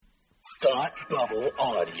Thought Bubble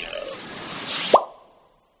Audio.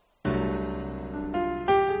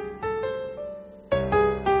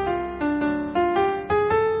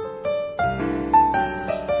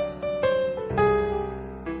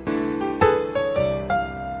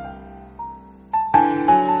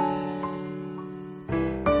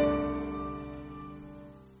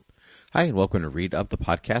 Hi, and welcome to Read Up, the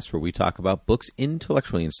podcast where we talk about books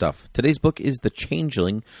intellectually and stuff. Today's book is The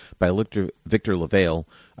Changeling by Victor LaValle,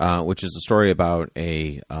 which is a story about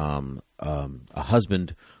a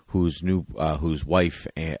husband whose wife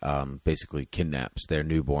basically kidnaps their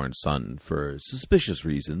newborn son for suspicious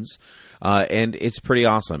reasons, and it's pretty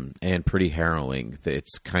awesome and pretty harrowing.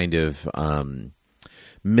 It's kind of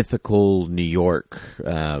mythical New York,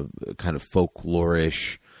 kind of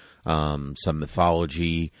folklorish. Some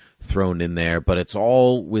mythology thrown in there, but it's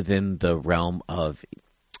all within the realm of,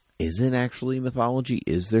 is it actually mythology?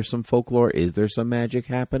 Is there some folklore? Is there some magic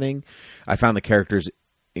happening? I found the characters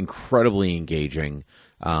incredibly engaging.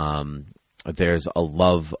 There's a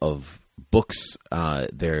love of books.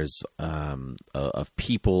 There's of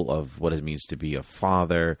people, of what it means to be a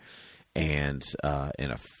father and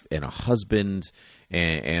a husband.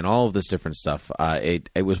 And all of this different stuff.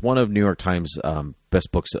 It was one of New York Times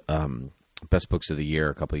best books of the year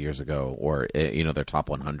a couple of years ago, or their top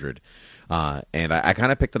 100. And I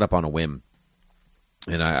kind of picked it up on a whim,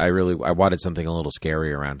 and I wanted something a little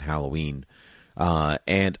scary around Halloween.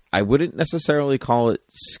 And I wouldn't necessarily call it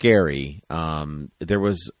scary. There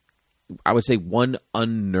was, I would say, one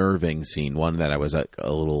unnerving scene, one that I was a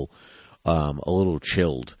little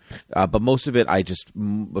chilled, but most of it I just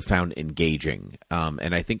found engaging,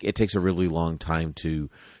 and I think it takes a really long time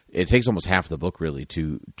it takes almost half the book really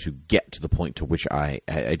to get to the point to which I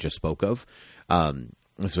just spoke of,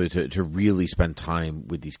 so to really spend time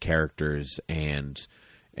with these characters and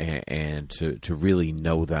to really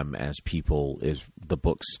know them as people is the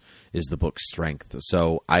book's strength.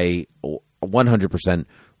 So I 100%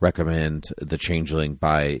 recommend The Changeling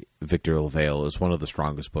by Victor LaValle. It's one of the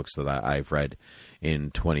strongest books that I've read in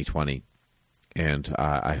 2020, and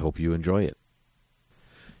I hope you enjoy it.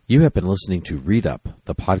 You have been listening to Read Up,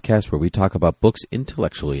 the podcast where we talk about books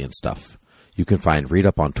intellectually and stuff. You can find Read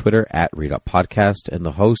Up on Twitter at Read Up Podcast and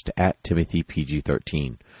the host at Timothy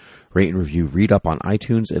PG13. Rate and review Read Up on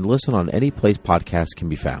iTunes and listen on any place podcasts can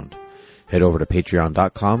be found. Head over to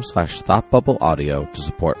patreon.com/ThoughtBubbleAudio to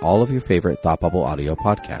support all of your favorite Thought Bubble Audio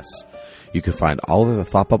podcasts. You can find all of the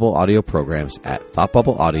Thought Bubble Audio programs at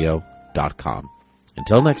ThoughtBubbleAudio.com.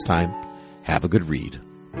 Until next time, have a good read.